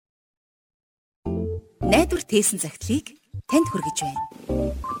найдвар тээсэн загтлыг танд хүргэж байна.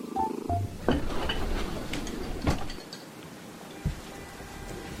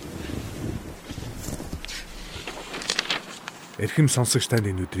 Эрхэм сонсогч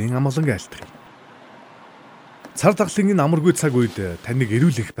таны өдрийн амгаланг айлтгая. Цар тахлын амаргүй цаг үед таныг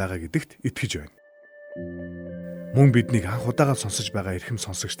эрүүлэх байгаа гэдэгт итгэж байна. Мөн биднийг анх удаагаа сонсож байгаа эрхэм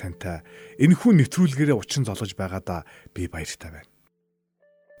сонсогч тантай энэхүү нэвтрүүлгээрээ учран золгож байгаадаа би баяртай байна.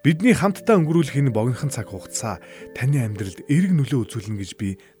 Бидний хамтдаа өнгөрүүлэх энэ богинохон цаг хугацаа таны амьдралд эерэг нөлөө үзүүлнэ гэж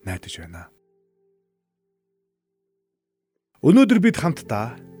би найдаж байна. Өнөөдөр бид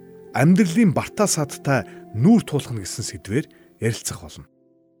хамтдаа амьдралын бартаа саадтай нүүр тулах гэсэн сэдвээр ярилцах болно.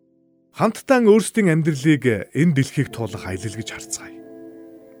 Хамтдаа өөрсдийн амьдралыг энэ дэлхийг туулах аялал гэж харцгаая.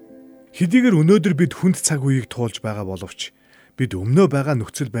 Хэдийгээр өнөөдөр бид хүнд цаг үеийг туулж байгаа боловч бид өмнөө байгаа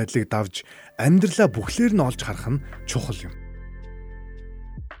нөхцөл байдлыг давж амьдралаа бүхлээр нь олж харах нь чухал юм.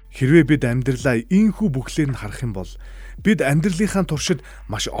 Хэрвээ бид амьдралаа ийхүү бүхлээр нь харах юм бол бид амьдралынхаа туршид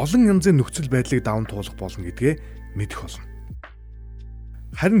маш олон янзын нөхцөл байдлыг даван туулах болно гэдгээ мэдэх болно.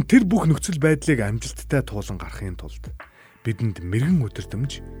 Харин тэр бүх нөхцөл байдлыг амжилттай туулан гарахын тулд бидэнд мэрэгэн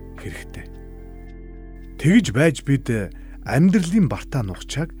өдөртөмж хэрэгтэй. Тэгж байж бид амьдралын бартаа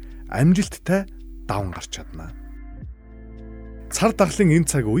нухчааг амжилттай даван гарч чадна. Цар тахлын энэ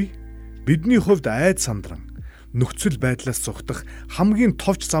цаг үе бидний хувьд айд сандран нөхцөл байдлаас зугтах хамгийн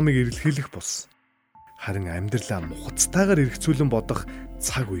товч замыг эрэлхийлэх бус. Харин амьдралаа мухацтайгаар эргцүүлэн бодох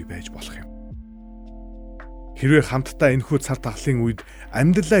цаг үе байж болох юм. Хэрвээ хамтдаа энэхүү цар тахлын үед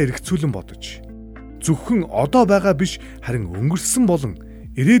амьдралаа эргцүүлэн бодож, зөвхөн одоо байгаа биш харин өнгөрсөн болон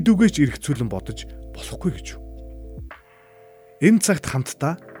ирээдүгөө ч эргцүүлэн бодож болохгүй гэж. Энэ цагт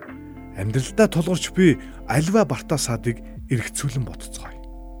хамтдаа амьдралдаа тулгарч буй альва бартаа саадыг эргцүүлэн бодцгоё.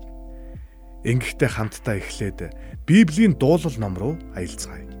 Ингэхдээ хамтдаа эхлээд Библийн дуулал ном руу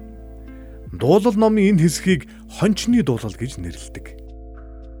аялцгаая. Дуулал номын энэ хэсгийг хончны дуулал гэж нэрлэдэг.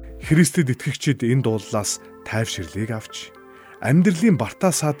 Христэд итгэгчид энэ дууллаас тайвширлыг авч амьдралын бартаа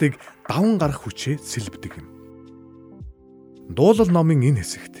саадыг даван гарах хүчээ сэлбдэг юм. Дуулал номын энэ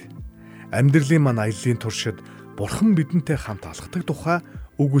хэсэгт амьдралын мань аяллаа туршид Бурхан бидэнтэй хамт алхдаг тухай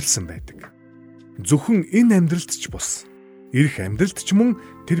өгүүлсэн байдаг. Зөвхөн энэ амьдралд ч бус, ирэх амьдралд ч мөн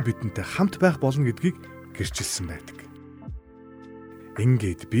тэр бидэнтэй хамт байх болно гэдгийг гэрчилсэн байдаг.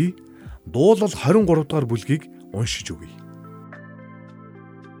 Ингээд би дуулал 23 дугаар бүлгийг уншиж өгье.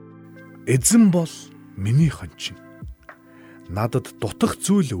 Эзэн бол миний хончин. Надад дутах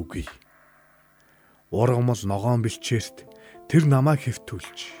зүйл үгүй. Ургамал ногоон бэлчээрт тэр намайг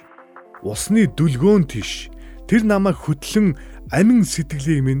хэвтүүлж, усны дүлгөөн тийш тэр намайг хөтлөн амин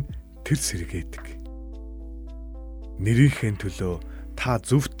сэтгэлийг минь тэр сэргээдэг. Нэрийнхээ төлөө та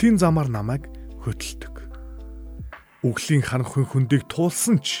зөвхтийн замаар намайг хөтэлдэг. Үглийн ханхын хөндийг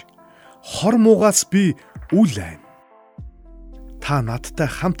туулсан ч хор муугаас би үл айн. Та надтай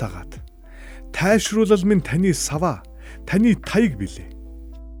хамт агаад тайвшруулал минь таны саваа, таны таяг билээ.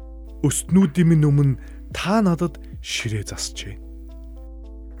 Өстнүүдийн минь өмнө та надад ширээ засжээ.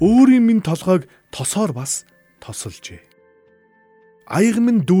 Өөрийн минь толгойг тосоор бас тосолжээ. Аяг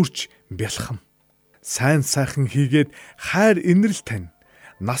минь дүүрч бялхам. Сайн сайхан хийгээд хайр инэрл тань.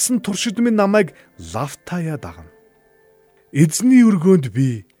 Насан туршид минь намайг лавтая дагна. Эзний өргөөнд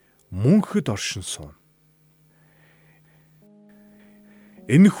би мөнхөд оршин суун.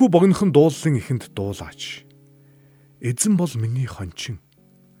 Энэхүү богинохон дууллын эхэнд дуулаач. Эзэн бол миний хончин.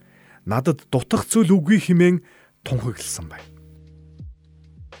 Надад дутах зүйл үгүй хэмээн тунхагласан байна.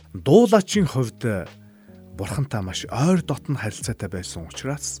 Дуулаачийн хувьд Бурхантай маш ойр дотн харилцаатай байсан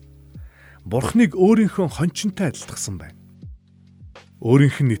учраас Бурхныг өөрийнхөө хончинтай адилтгасан байна.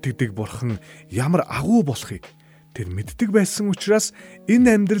 Өөрийнх нь итгэдэг Бурхан ямар агуу болохыг тэр мэддэг байсан учраас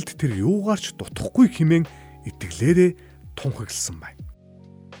энэ амьдралд тэр юугаарч дутахгүй хэмээн итгэлээрээ тунхагласан байна.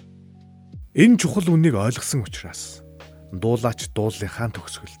 Энэ чухал үнийг ойлгосон учраас дуулаач дуулынхаа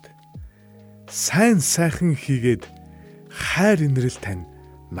төгсгөлд сайн сайхан хийгээд хайр инэрл тань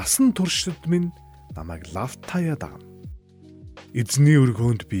насан туршид минь намайг лавтая дагна. Эзний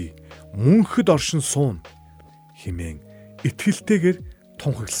өргөөнд би мөнхөд оршин суун хэмээн итгэлтэйгээр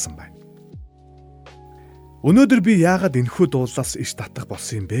тунхагласан байна. Өнөөдөр би яагаад энэхүү дуулаас иш татах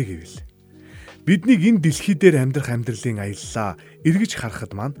болсон юм бэ гэвэл биднийг энэ дэлхий дээр амьдрах амьдралын аяллаа эргэж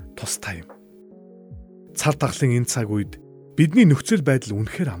харахад маань тустай юм. Цар тахлын энэ цаг үед бидний нөхцөл байдал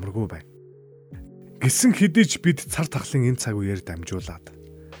үнэхээр амаргүй байна. Гэсэн хэдий ч бид цар тахлын энэ цаг үеэр дамжуулаад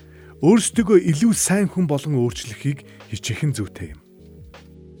өөрсдөө илүү сайн хүн болон өөрчлөхийг хичээхэн зүйтэй юм.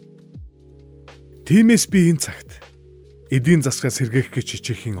 Тиймээс би энэ цагт эдийн засгаа сэргээх гэж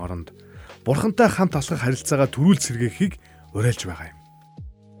хичээхийн оронд Бурхантай хамт алхах харилцаагаа төрүүл сэргээхийг уриалж байгаа юм.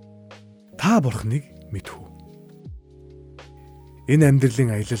 Та Бурханыг мэдхүү. Энэ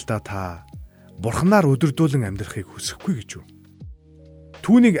амьдралын аялалдаа та Бурханаар өдөрдүүлэн амьдрахыг хүсэхгүй гэж үү?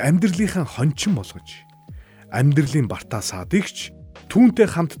 Түүнийг амьдралынхаа хончин болгож, амьдралын бартаа саадыгч түүнтэй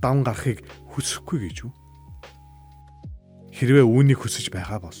хамт даван гарахыг хүсэхгүй гэж үү? Хэрвээ үүнийг хүсэж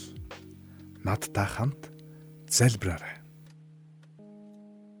байгаа бол надтай хамт залбираарай.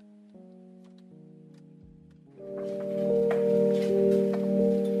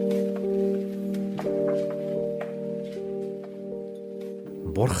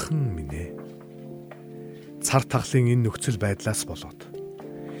 Бурхан минь ээ, цар тахлын энэ нөхцөл байдлаас болоод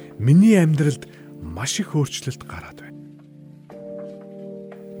миний амьдралд маш их өөрчлөлт гараад байна.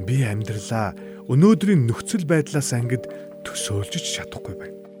 Би амьдралаа өнөөдрийн нөхцөл байдлаас ангид төсөөлж чадахгүй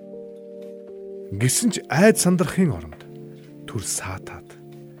байна. Гэсэн ч айд сандрахын оронд түр саатаад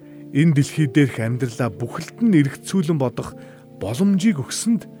энэ дэлхий дээрх амьдралаа бүхэлд нь эргэцүүлэн бодох боломжийг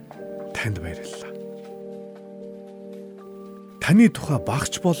өгсөнд танд баярлалаа. Таны тухай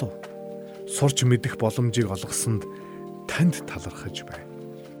багч болов сурч мэдэх боломжийг олгосонд танд талархаж байна.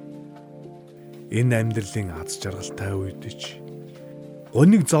 Энэ амьдралын аз жаргалтай үедч,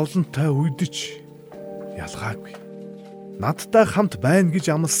 гониг зовлонтой үедч ялгаагүй. Надтай хамт байна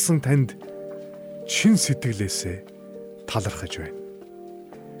гэж амласан танд чин сэтгэлээсээ талархаж байна.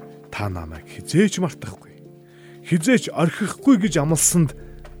 Та намайг хизээч мартахгүй, хизээч орхихгүй гэж амласанд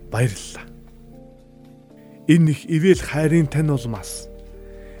баярлалаа. Энэ их ивэл хайрын тань улмаас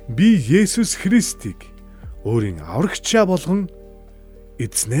би Есүс Христийг өөрийн аврагчаа болгон,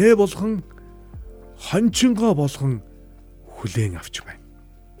 эзнээ болгон, хончингоо болгон хүлээн авч байна.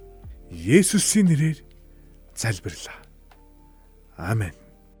 Есүсийн нэрээр залбирлаа. Амен.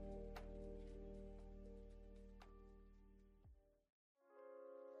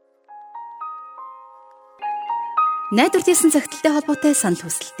 Найдвар хийсэн цагталтай холбоотой санал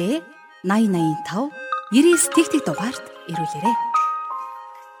хүсэлтээ 8085 99 тэгтэг дугаард ирүүлээрэй.